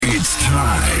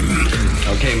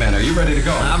Okay, man, are you ready to go?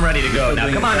 I'm ready to go. Now,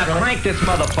 come on, now crank this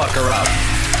motherfucker up.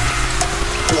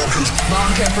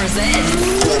 Bonker presents.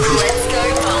 Let's go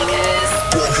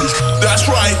bonkers. That's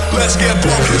right, let's get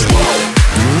bonkers.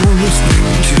 You're listening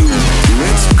to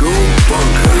Let's Go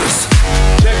Bonkers.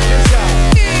 Check this out.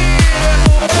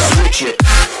 Switch it.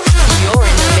 You're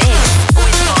in the mix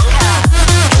with Bonker.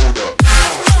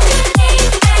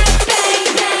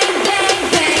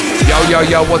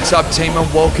 Yo, what's up, team,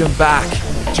 and welcome back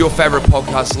to your favorite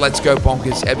podcast, Let's Go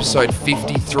Bonkers, episode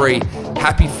 53.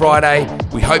 Happy Friday.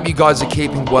 We hope you guys are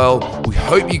keeping well. We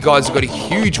hope you guys have got a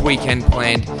huge weekend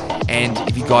planned. And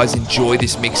if you guys enjoy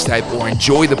this mixtape or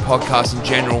enjoy the podcast in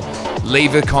general,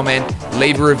 leave a comment,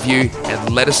 leave a review,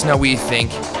 and let us know what you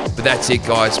think. But that's it,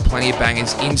 guys. Plenty of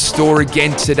bangers in store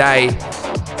again today.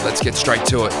 Let's get straight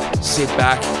to it. Sit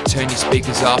back, turn your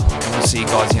speakers up, and we'll see you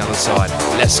guys on the other side.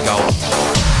 Let's go.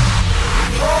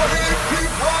 Party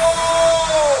people,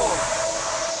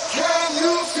 can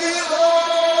you feel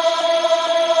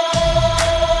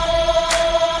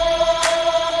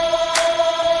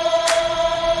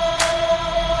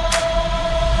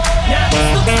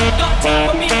Got time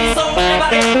for me, so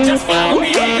everybody just follow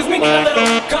me. Cause we need a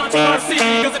little controversy,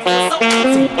 cause it feels so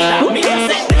empty without me. I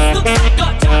said this looks like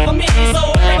got time for me, so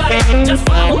everybody just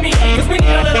follow me. Cause we need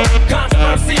a little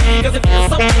controversy, cause it feels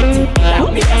so empty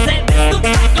without me. I said this looks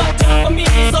like got time for me,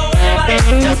 so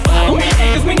everybody just follow me.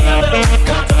 Cause we need a little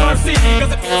controversy,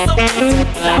 cause it feels so empty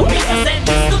without me. I said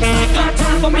this looks like got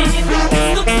time for me, this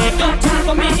looks like got time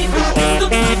for me, this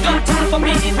looks like got time for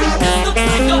me, this looks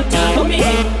like got time for me,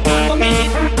 for me,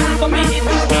 for me, for me,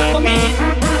 for me,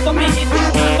 for me,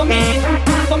 for me,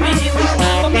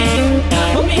 for me,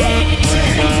 for me.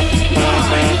 10,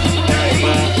 9,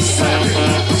 8, 7,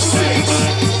 6,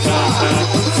 5,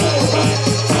 4,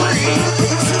 3,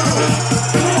 2, 1.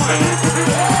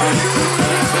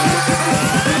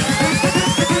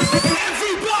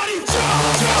 Everybody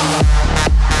jump!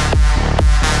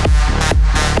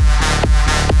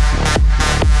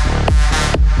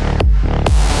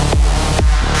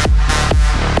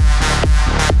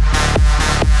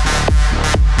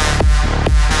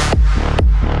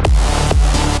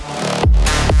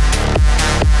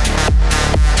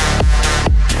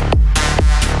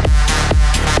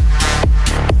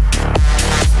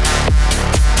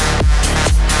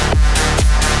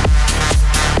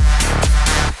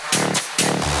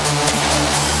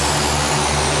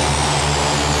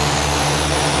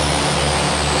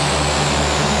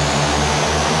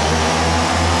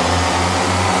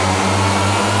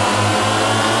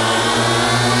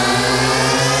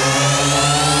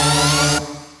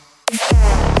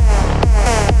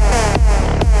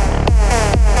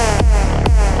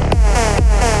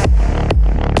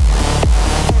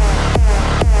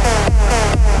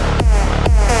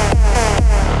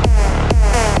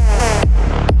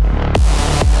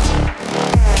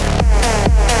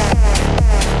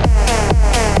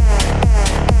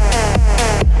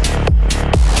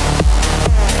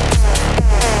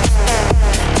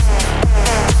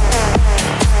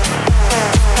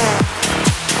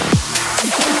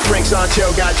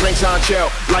 Drinks on chill,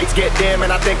 lights get dim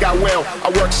and I think I will. I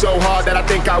work so hard that I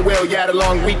think I will. Yeah, the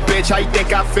long week, bitch, how you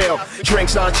think I feel?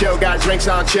 Drinks on chill, got drinks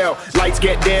on chill. Lights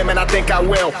get dim and I think I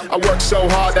will. I work so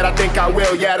hard that I think I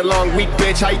will. Yeah, the long week,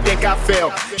 bitch, how you think I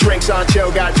feel? Drinks on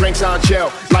chill, got drinks on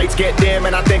chill. Lights get dim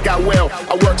and I think I will.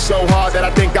 I work so hard that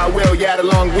I think I will. Yeah, the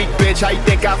long week, bitch, how you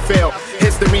think I feel?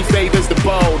 History favors the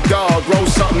bold. Dog, roll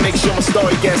something, make sure my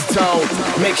story gets told.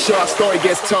 Make sure our story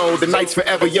gets told. The night's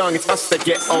forever young, it's us that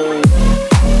get old.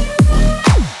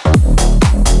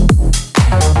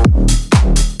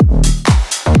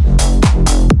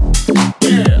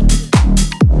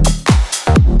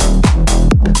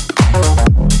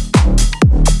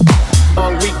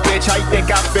 Long week, bitch, how you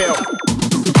think I feel?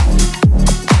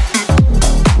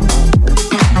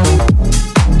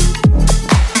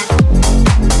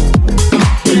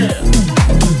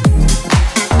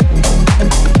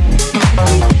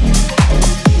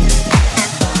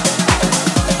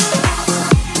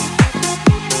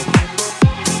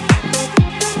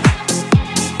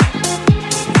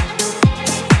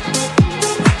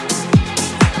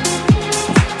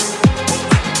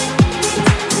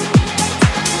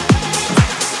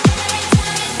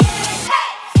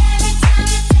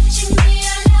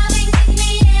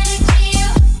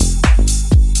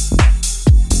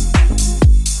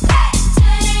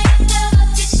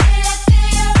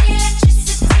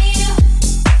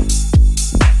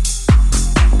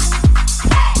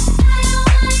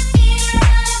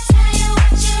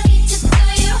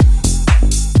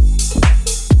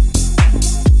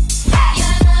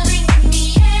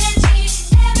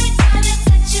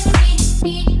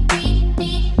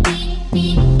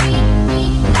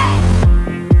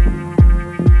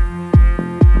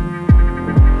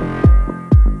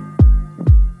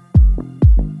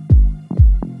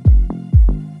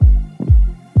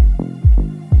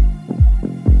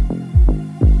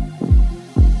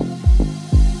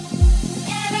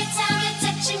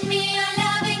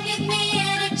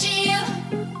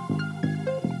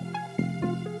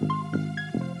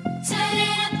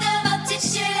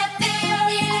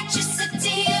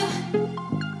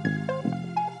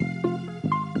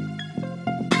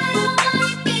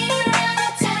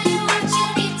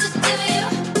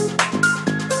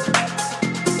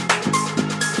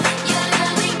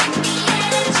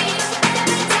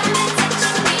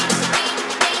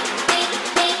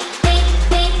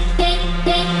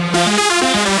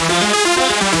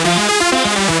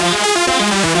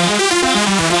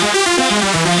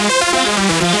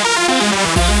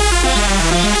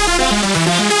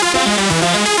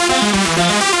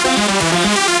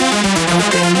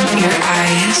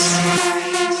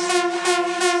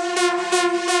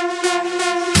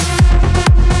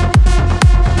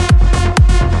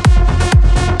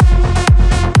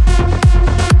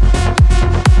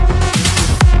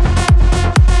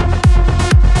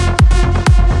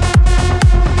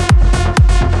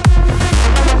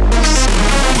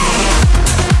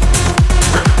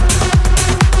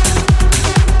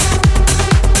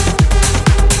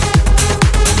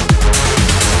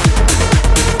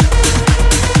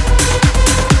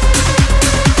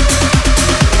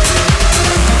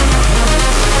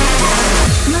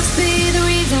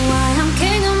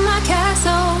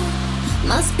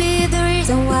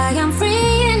 reason why I'm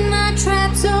free in my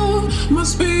trap zone.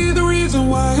 Must be the reason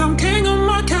why I'm king of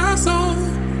my castle.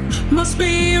 Must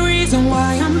be a reason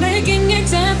why I'm making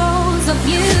examples of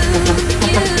you,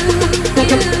 you,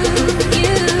 you, you,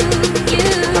 you,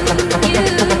 you,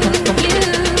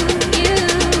 you.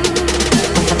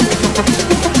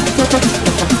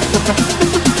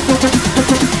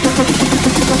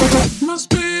 Must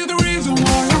be the reason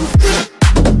why I'm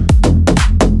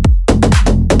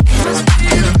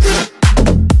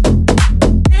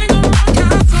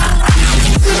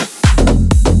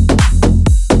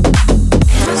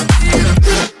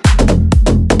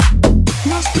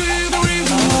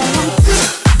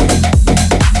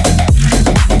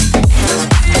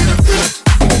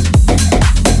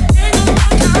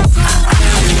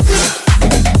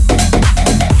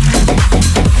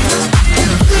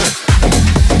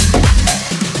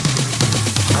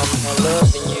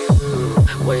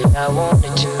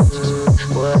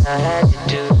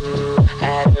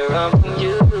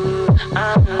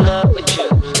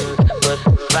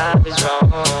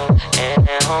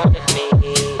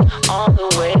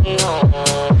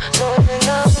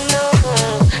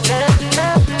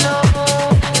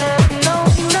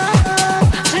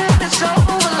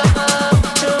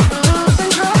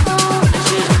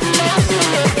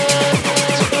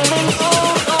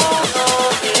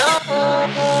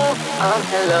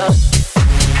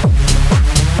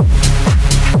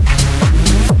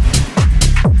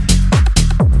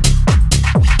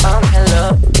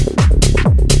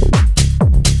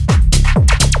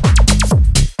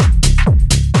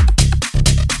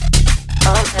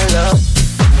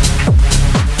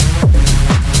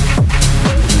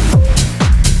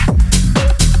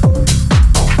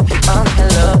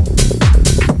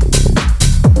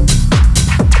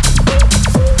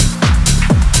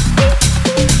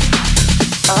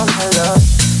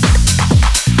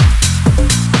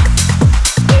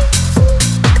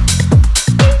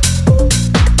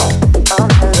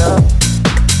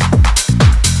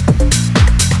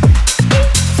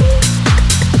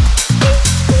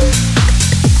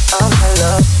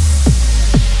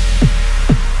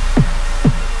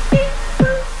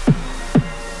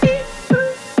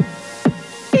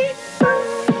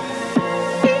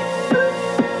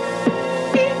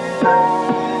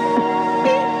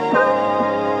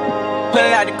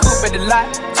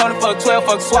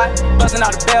fuck SWAT, busting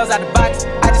all the bells out the box.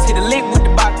 I just hit a lick with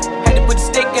the box, had to put the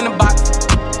stick in the box.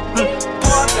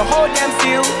 Pour up the whole damn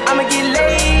seal, I'ma get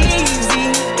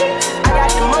lazy. I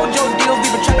got the mojo deals, we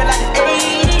been trapping like the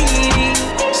 80s.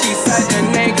 She said the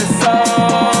nigga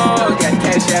soul, got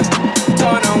cash app.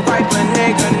 Told him wipe a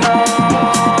nigga no,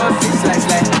 6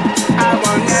 slash. I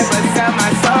won't never sell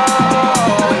my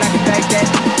soul, like a back that,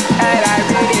 and I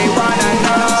really wanna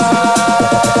know.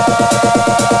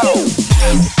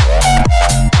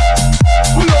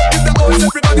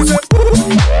 Everybody said,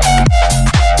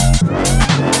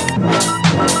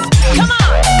 come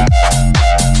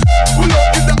on.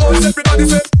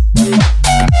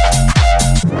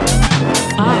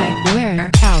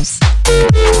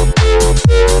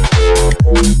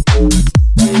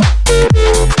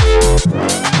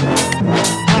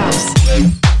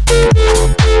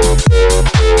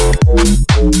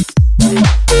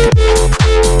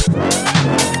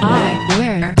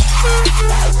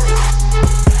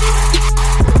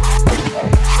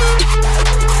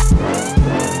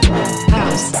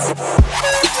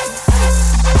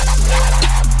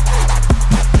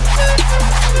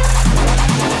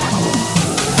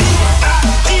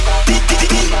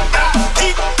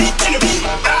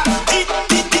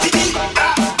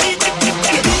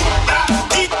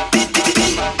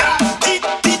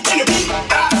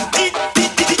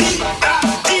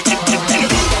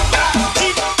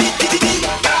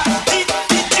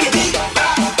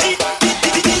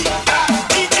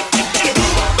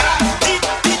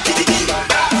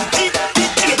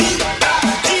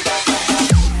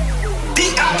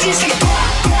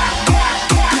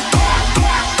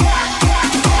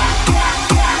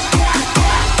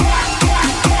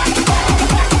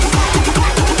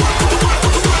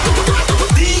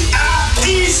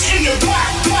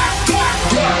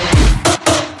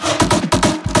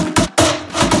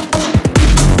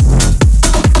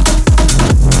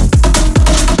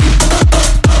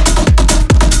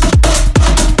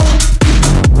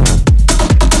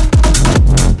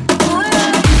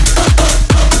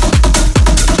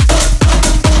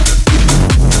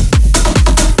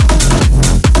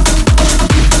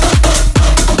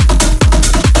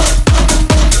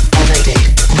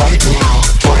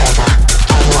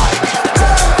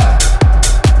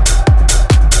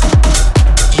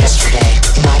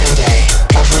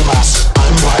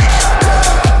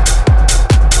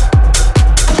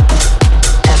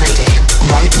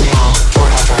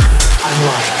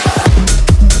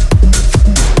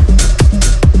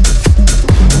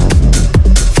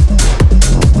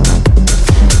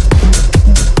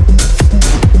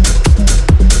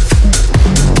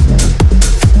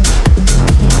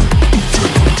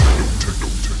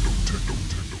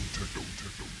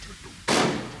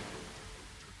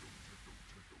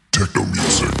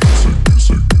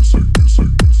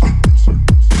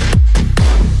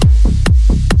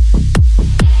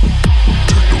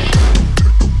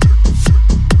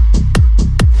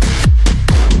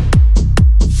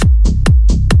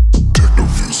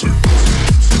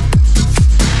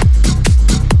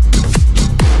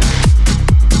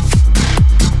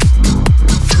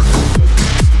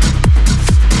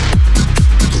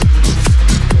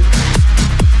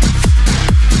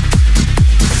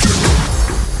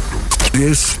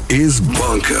 is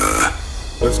Bunker.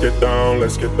 Let's get down to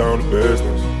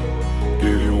business.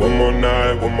 Give you one more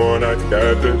night to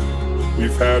get this.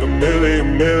 We've had a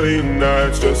million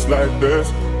nights just like this.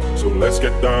 So let's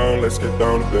get down to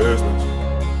business.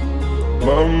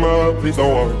 Mama, please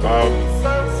don't worry about me.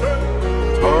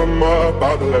 I'm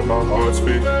about to let my heart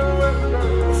speak.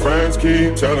 My friends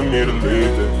keep telling me to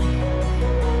leave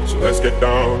this. So let's get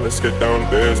down to business. Let's get down to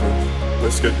business.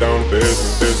 Let's get down to business.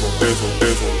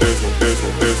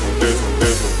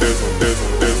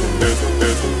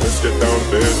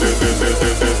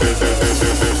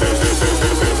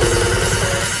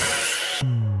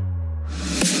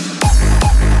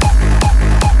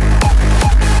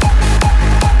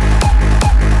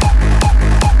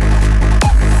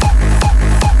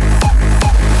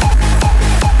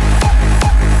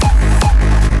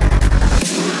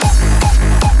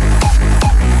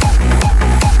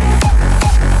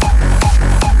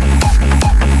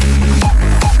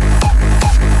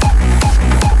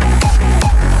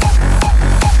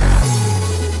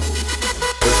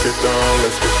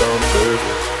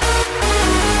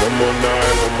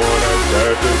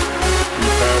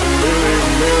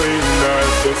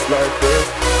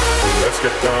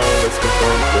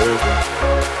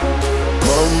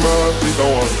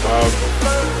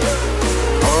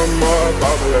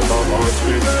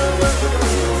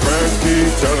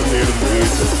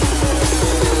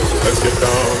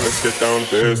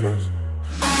 Business.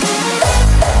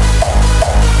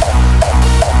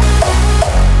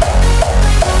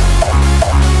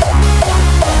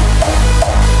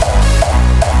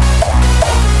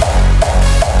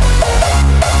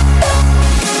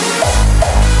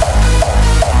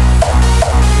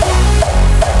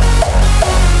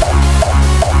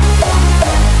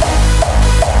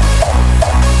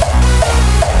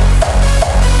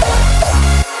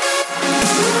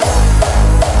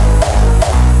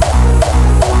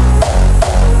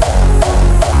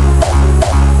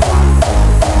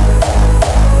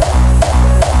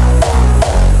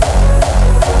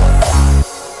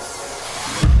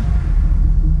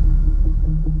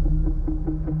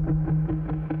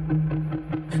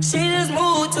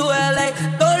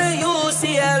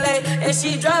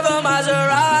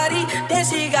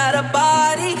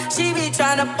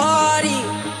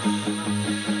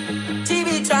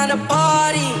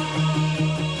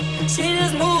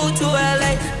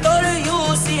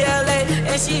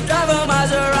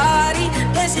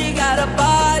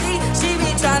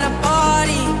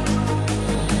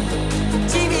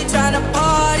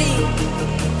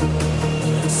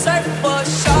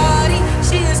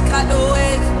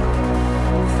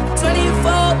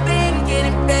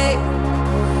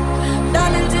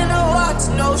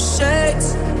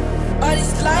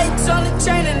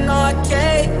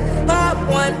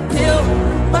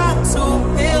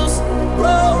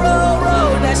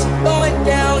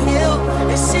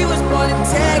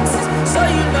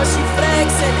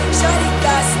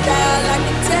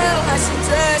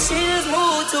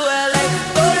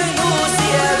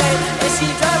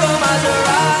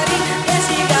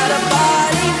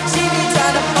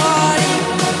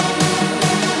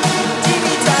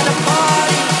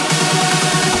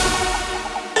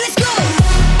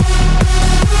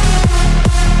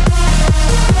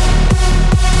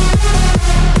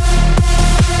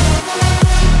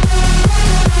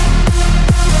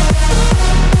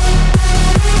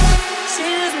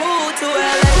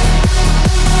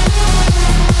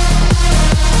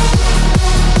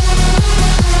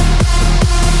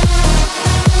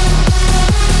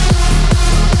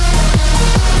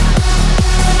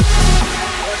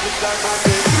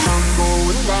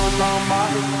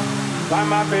 Like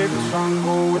my favorite song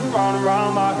going round and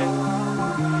round my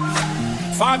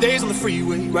head. 5 days on the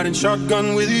freeway, riding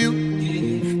shotgun with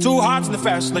you. 2 hearts in the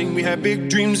fast lane, we had big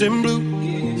dreams in blue.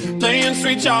 Playing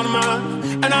sweet child of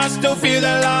mine, and I still feel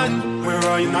that line. Where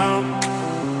are you now?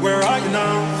 Where are you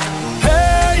now?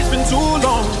 Hey, it's been too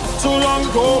long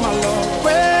ago, my love.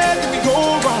 Where did we go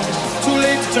wrong? Too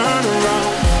late to turn around.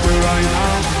 Where are you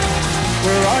now?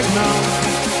 Where are you now?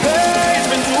 Hey, it's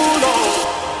been too long.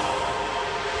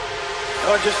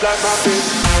 You're just like my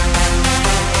baby.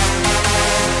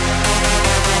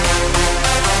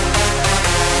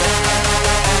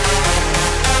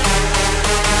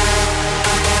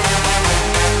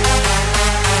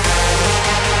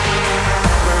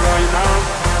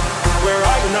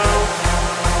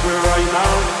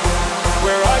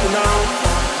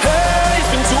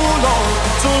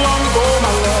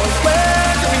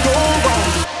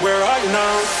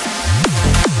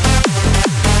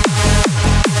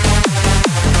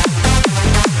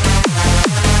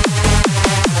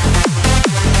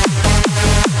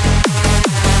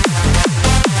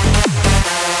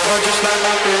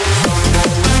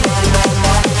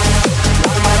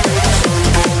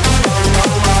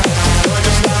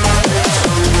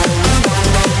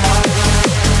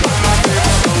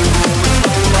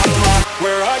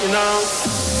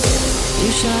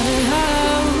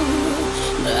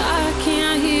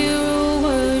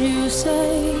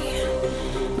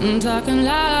 I'm talking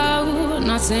loud,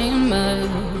 not saying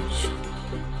much.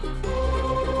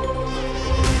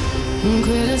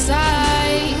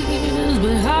 Criticize,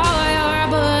 but how your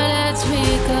bullets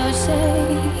ricochet.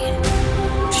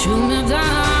 Shoot me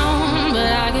down,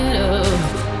 but I get up.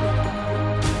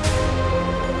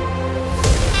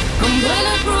 I'm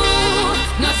bulletproof,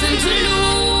 nothing to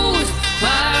lose.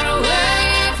 Far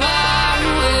away,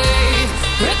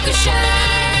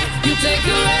 ricochet. You take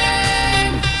your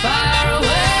aim, far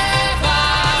away.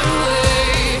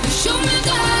 Shoot me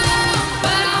down,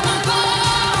 but I won't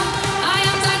fall. I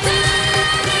am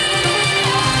titanium.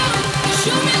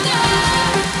 Shoot me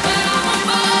down, but I won't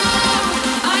fall.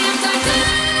 I am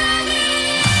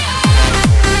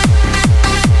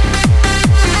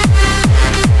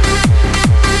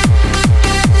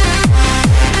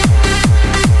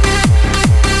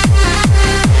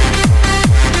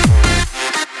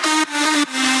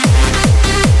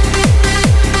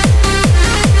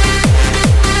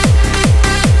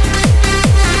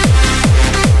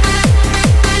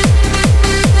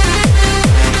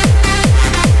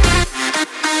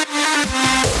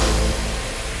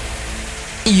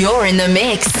You're in the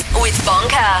mix with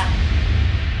Bonka.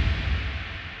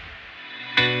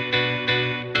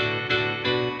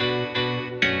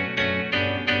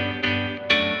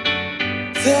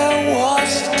 There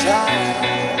was a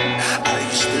time I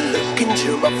used to look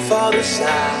into my father's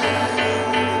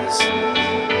eyes.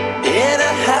 In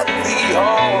a happy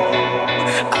home,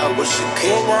 I was a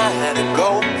king, I had to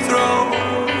go through.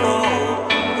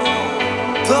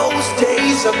 Those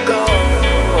days are gone,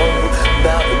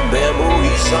 now the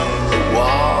memories on the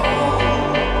wall.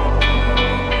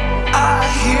 I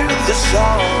hear the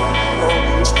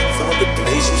songs from the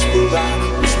places where I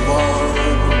was born.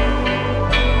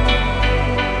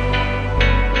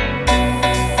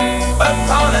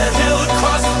 Upon a hill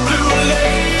across the blue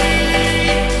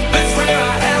lake, that's where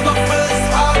I had my first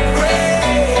heartbreak.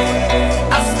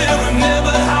 I still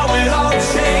remember how it all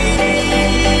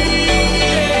changed.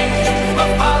 My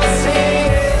father said,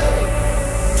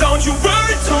 don't you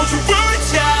worry,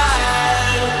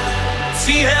 child.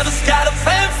 She has got a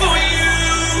plan for you.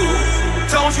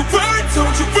 Don't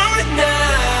you worry now.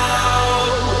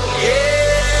 Yeah.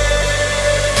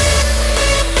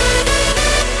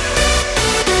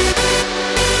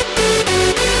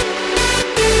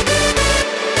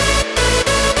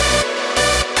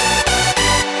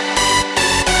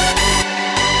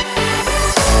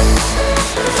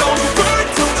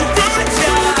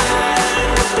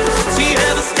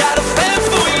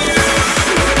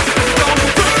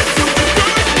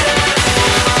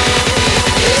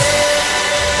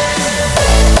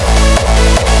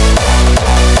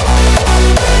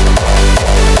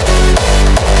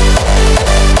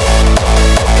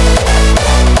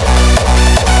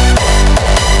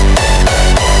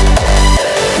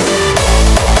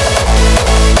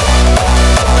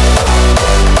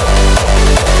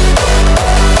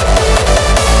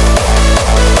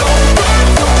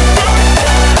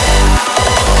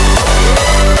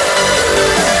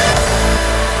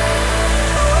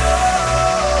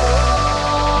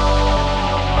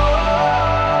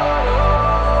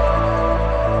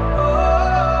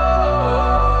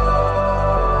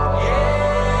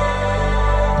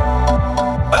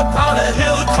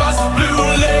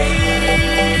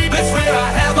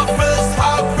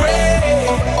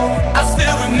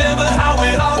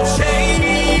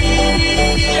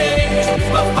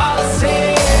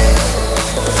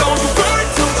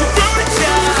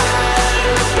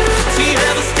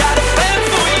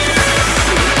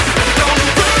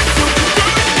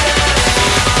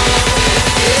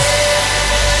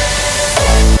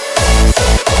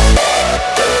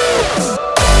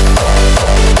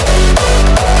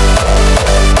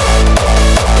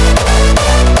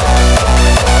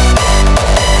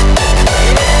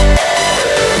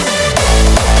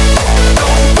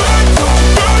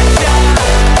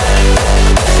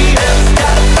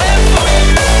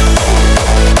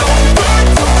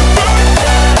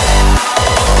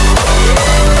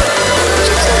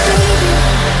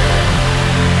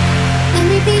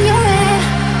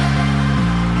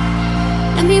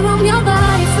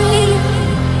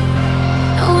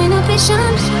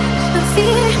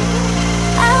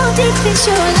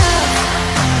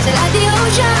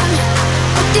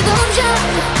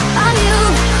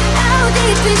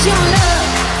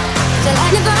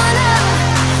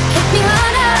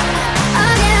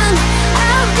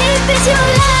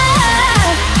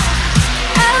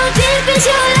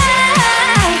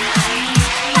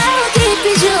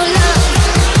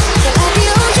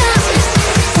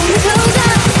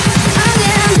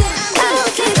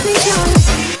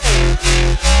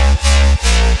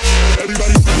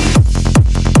 Everybody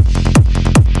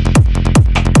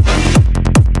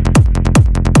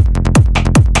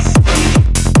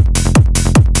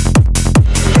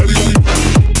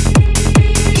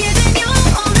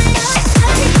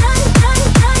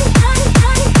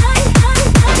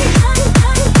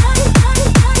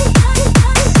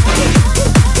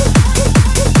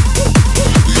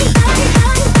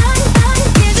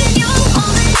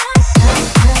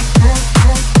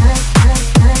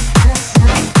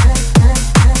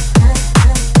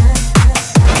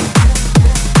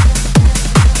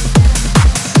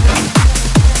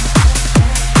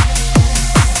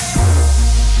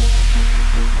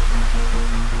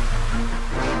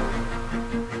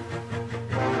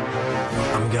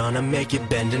gonna make it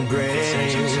bend and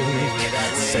break.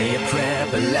 Say a prayer,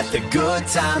 but let the good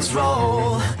times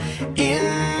roll.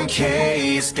 In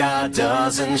case God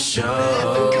doesn't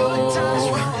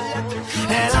show.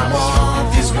 And I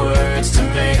want these words to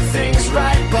make things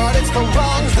right, but it's the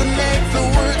wrongs that make the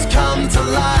words come to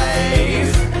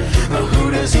life. But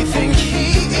who does he think he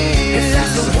is? If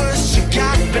that's the worst you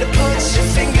got, better put your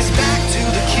fingers back to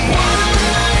the key. One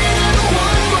night,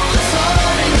 one more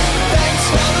time. Thanks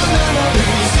for the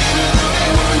memories, even though they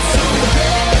weren't so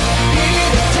bad.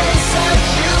 It tastes like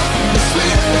you,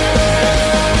 sweeter.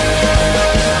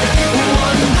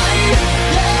 One night,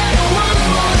 yeah, one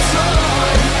more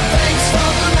time. Thanks for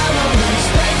the memories,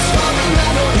 thanks for the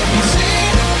memories.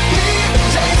 It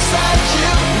tastes like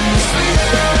you,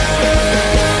 sweeter.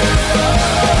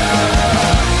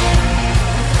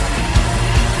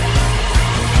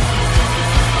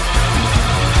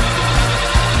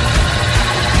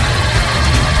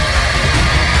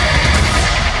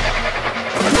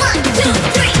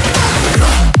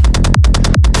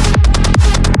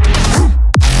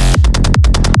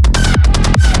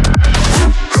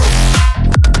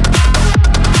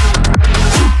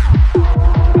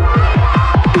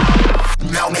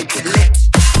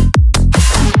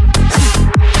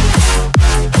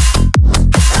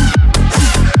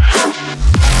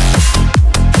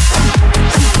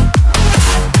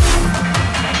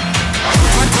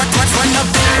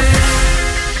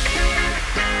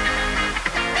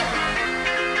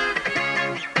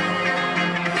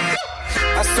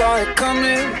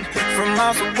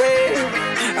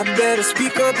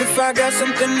 Speak up if I got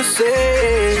something to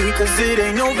say, 'cause it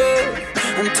ain't over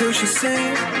until she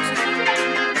sings.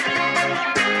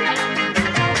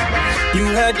 You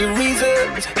had your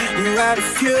reasons, you had a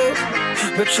few,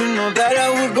 but you know that I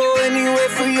would go anywhere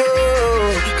for you.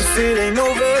 'Cause it ain't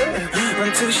over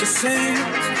until she sings.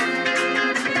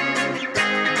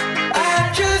 I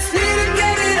just need to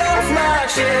get it off my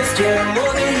chest. Yeah,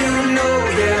 more than you know,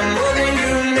 yeah, more than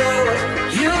you know.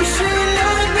 You should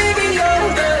know that, baby, you're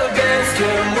the best.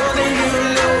 Yeah, more than you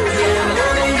know, yeah,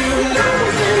 more than you know,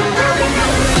 yeah, more than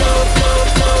you know.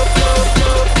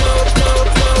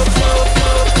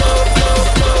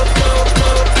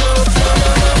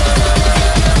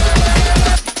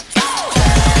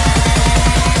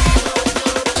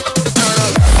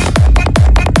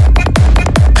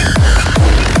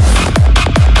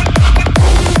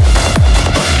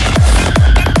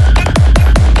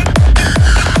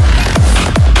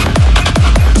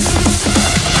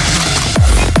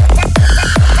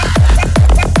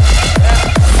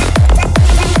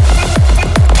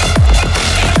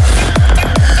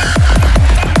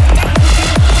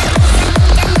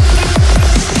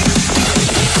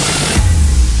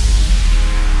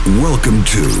 Welcome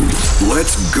to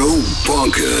Let's Go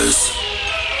Bonkers.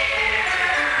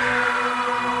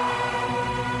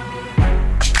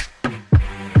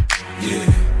 Yeah.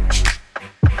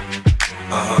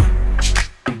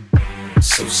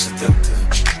 So seductive.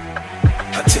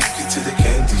 I take you to the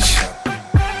candy shop.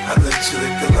 I let you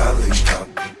lick the lollipop.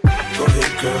 Go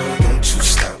ahead, girl, don't you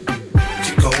stop.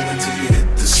 Keep going till you hit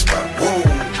the spot. Whoa.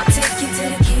 I'll take you to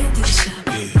the candy shop.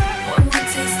 Yeah. One more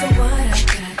taste of what I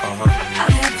got.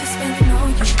 I'll have you spending all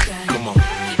you got. Come on.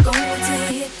 Keep going till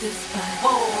you hit the spot.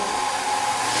 Whoa.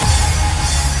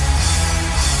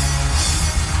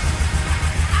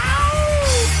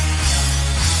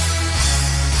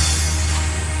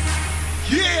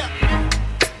 Yeah!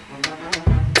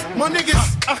 My niggas,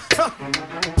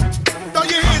 throw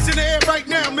your hands in the air right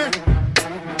now, man.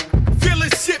 Feel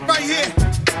this shit right here.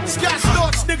 Sky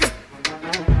Storch, nigga.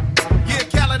 Yeah,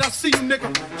 Khaled, I see you, nigga.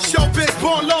 Showbiz,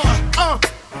 born law.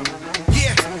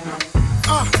 Yeah.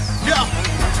 Yeah.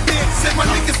 Said my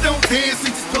niggas don't dance, we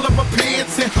just pull up our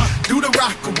pants and do the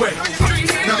rock away.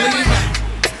 Now lean back,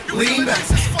 lean back,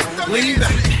 lean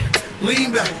back,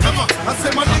 lean back. Come on. I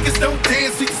said my niggas don't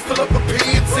dance, we just pull up our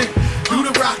pants and do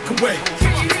the rock away.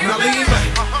 Now lean back,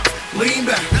 lean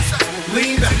back,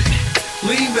 lean back,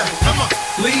 lean back. Come on.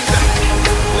 Lean back,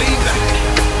 lean back,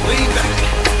 lean back,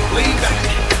 lean back,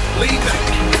 lean back,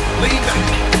 lean back, lean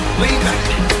back, lean back,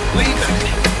 lean back,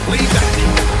 lean back,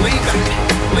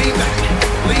 lean back,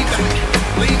 lean back,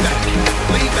 lean back,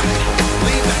 lean back,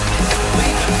 lean back, lean back.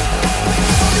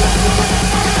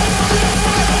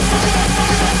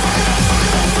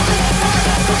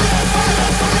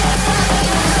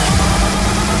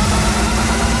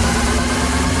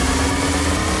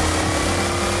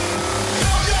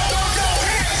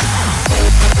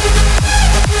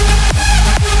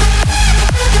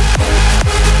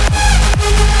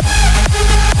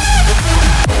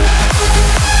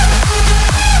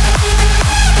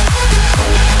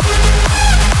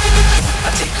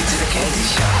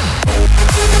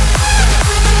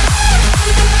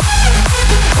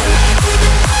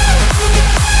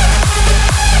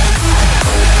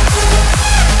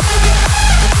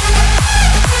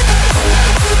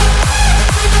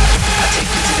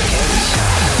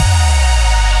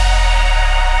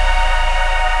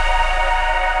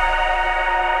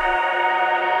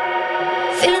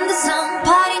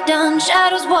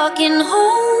 was walking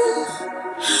home,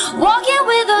 walking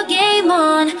with a game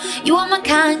on. You are my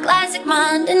kind, classic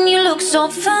mind, and you look so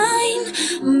fine.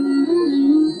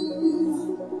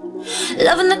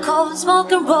 Loving the cold,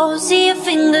 smoke and roll, see your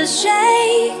fingers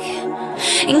shake,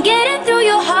 and getting through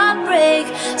your heartbreak.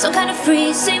 Some kind of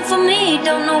free, sing for me,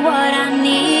 don't know what I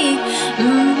need.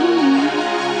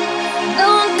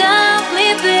 Don't doubt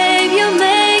me, babe, you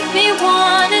make me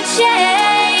wanna change.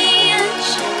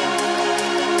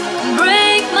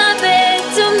 Break my bed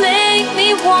to make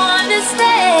me wanna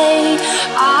stay.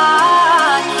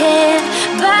 I can't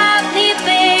buy me,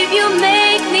 babe, you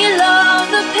make me love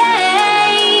the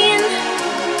pain.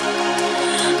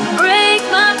 Break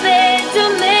my bed to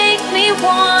make me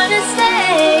wanna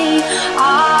stay.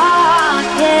 I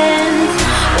can't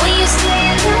when you stay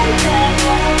like that.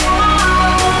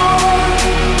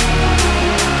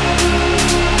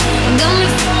 Got me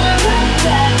falling right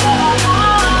back.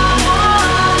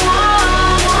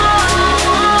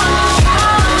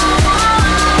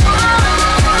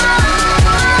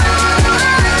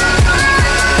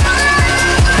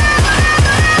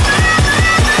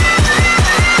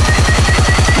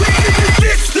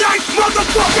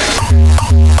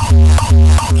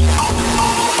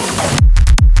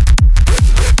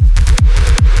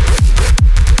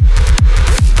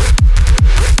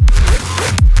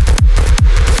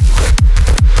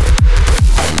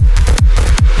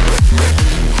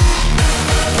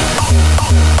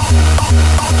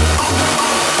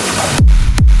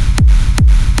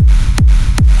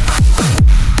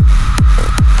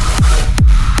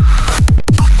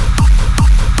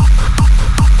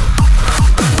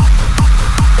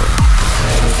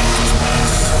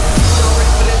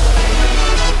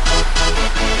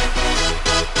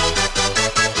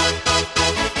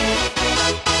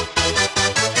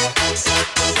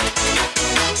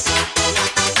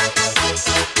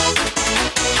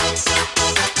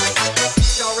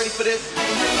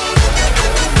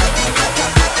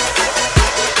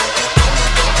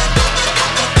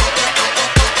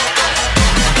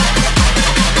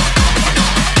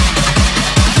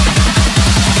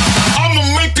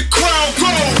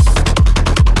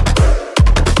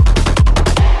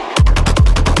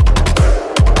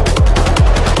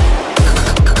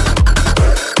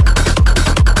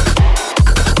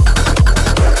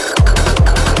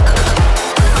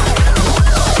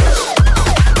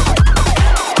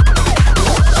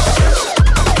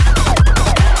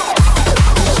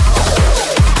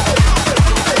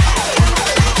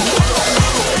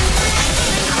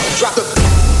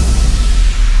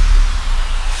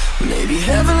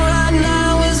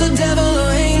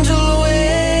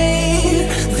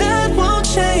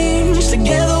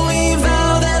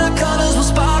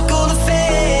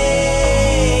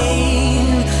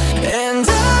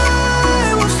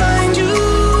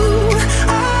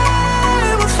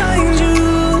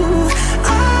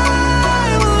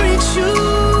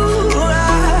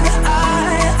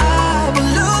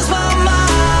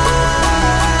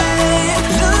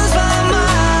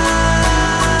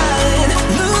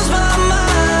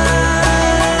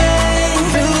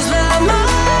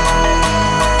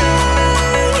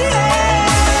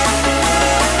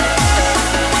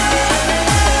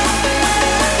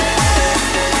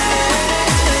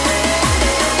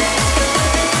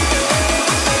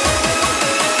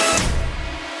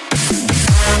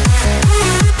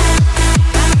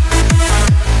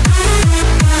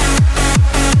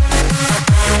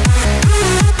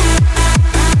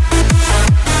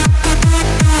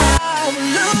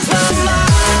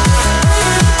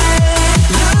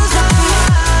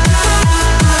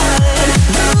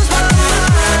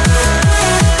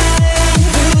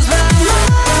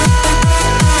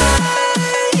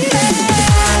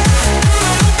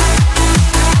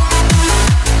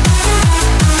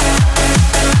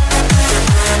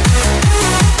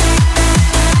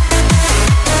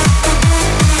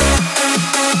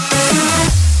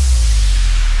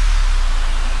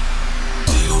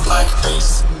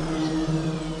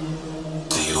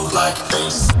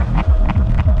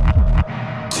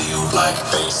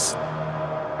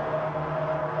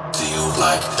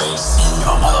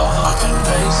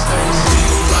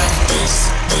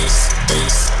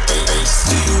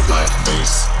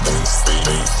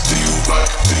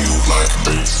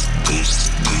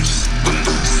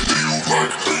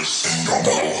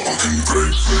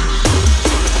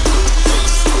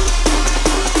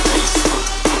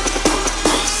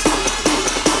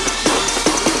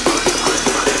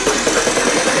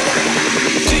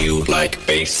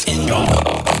 bass in your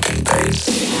fucking face.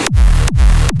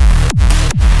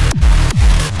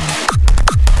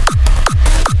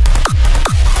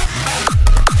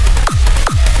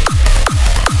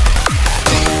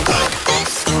 Do you like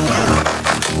bass?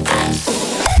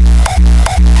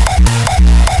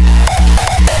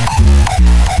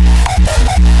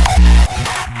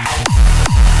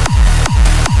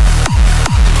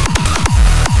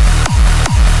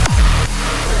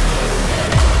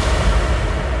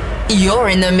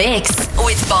 in the mix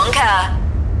with Bonka.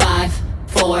 5,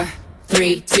 4,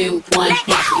 3, 2, 1.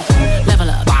 Level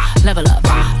up, level up,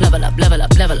 level up, level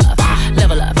up, level up,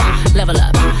 level up, level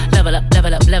up, level up,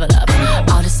 level up, level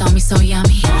up. All this on me so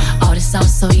yummy, all this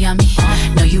sauce so yummy.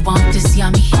 No, you want this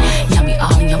yummy, yummy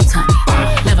all in your tummy.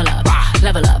 Level up,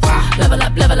 level up, level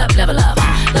up, level up, level up,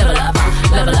 level up,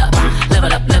 level up,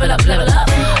 level up, level up, level up.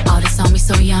 All this on me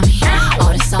so yummy,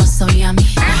 all this sauce so yummy.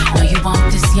 No, you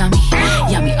want this yummy,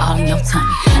 yummy all in your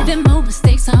tummy. Them old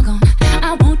mistakes are gone,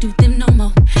 I won't do them no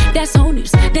more. That's old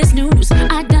news, that's new news,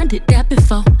 I done did that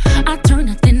before. I turn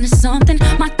nothing to something,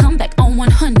 my comeback on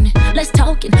 100. Let's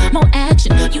talk it, more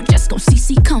action, you just gon'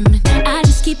 see coming. I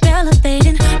just keep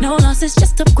elevating, no losses,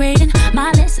 just upgrading.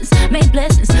 My lessons made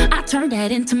blessings, I turn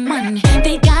that into money.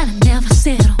 They gotta never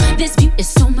settle, this view is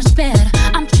so much better.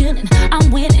 I'm chilling,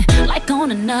 I'm winning, like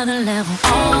on another level.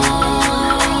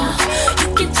 Oh,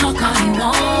 you can talk all you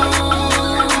want.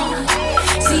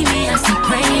 See me, I see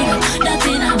greater,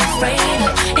 nothing I'm afraid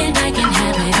of, and I can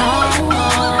have it all.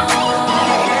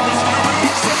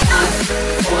 5,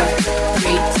 4,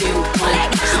 3, 2, 1.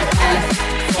 5,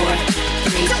 4,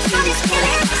 3, 2,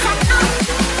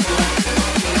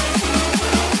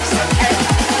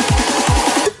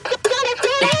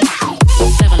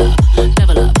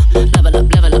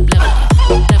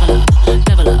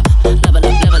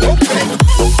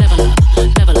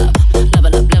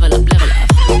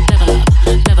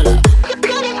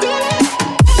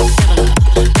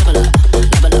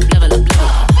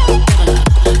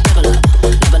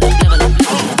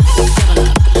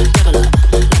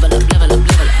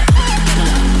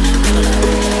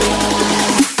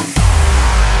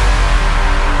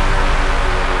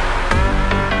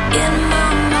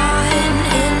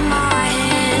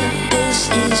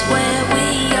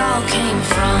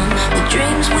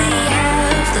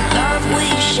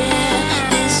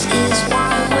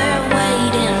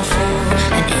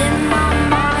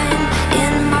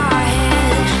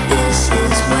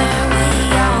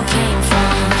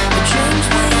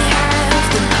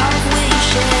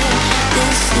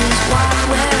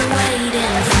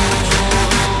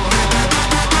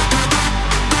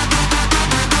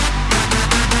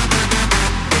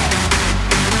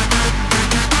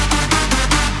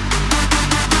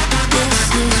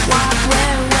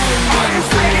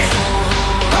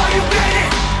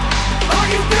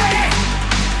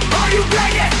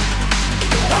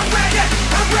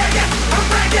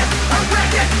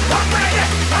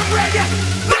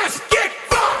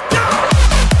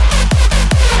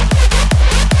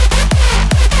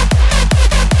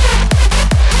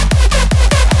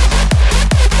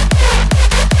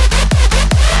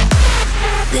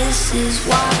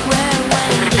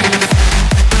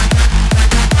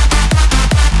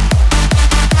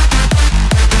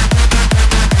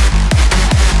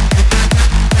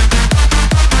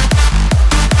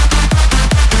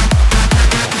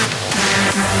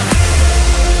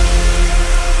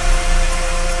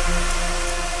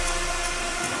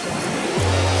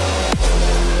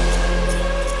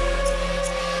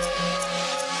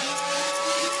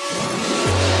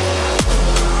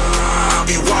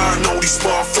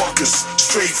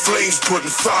 putting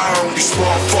fire on these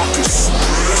motherfuckers.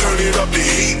 Turn it up the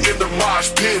heat in the mosh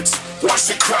pits.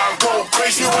 Watch the crowd go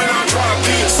crazy when I drop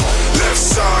this. Left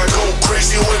side go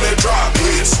crazy when they drop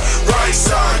hits. Right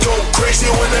side go crazy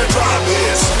when they drop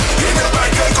hits. In the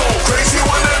back they go crazy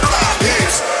when they drop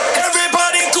hits.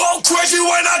 Everybody go crazy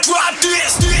when I drop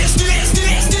this.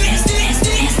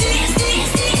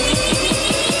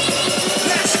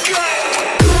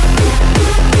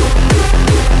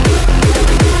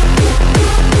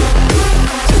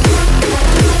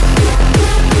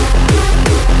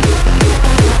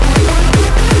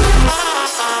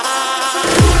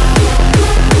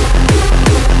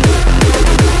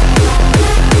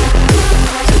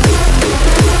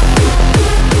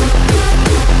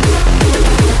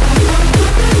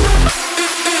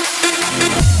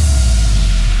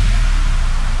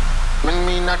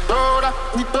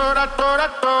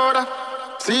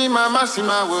 Si mama si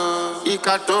mawo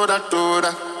ika tora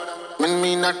tora min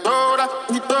mina tora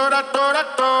ni tora tora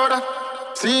tora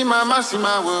si mama si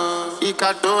mawo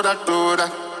ika tora tora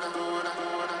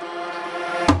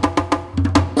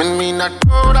min mina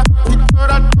tora ni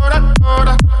tora tora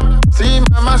tora si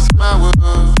mama si mawo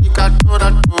ika tora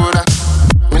tora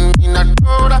min mina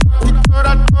tora ni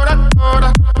tora tora tora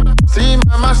si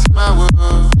mama si mawo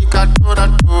ika tora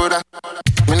tora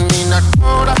min mina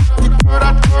tora ni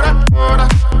tora tora tora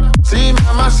si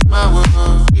mama si mawo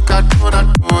ika tora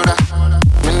tora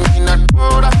min mina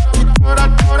tora ni tora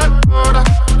tora tora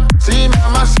si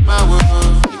mama si mawo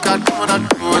ika tora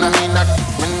tora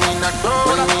min mina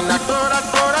tora tora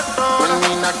tora tora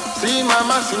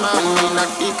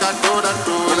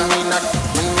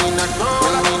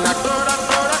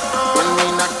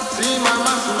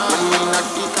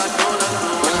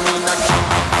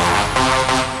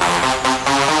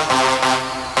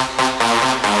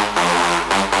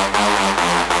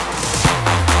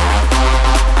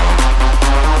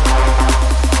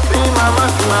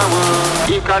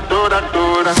Fica toda,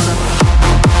 toda.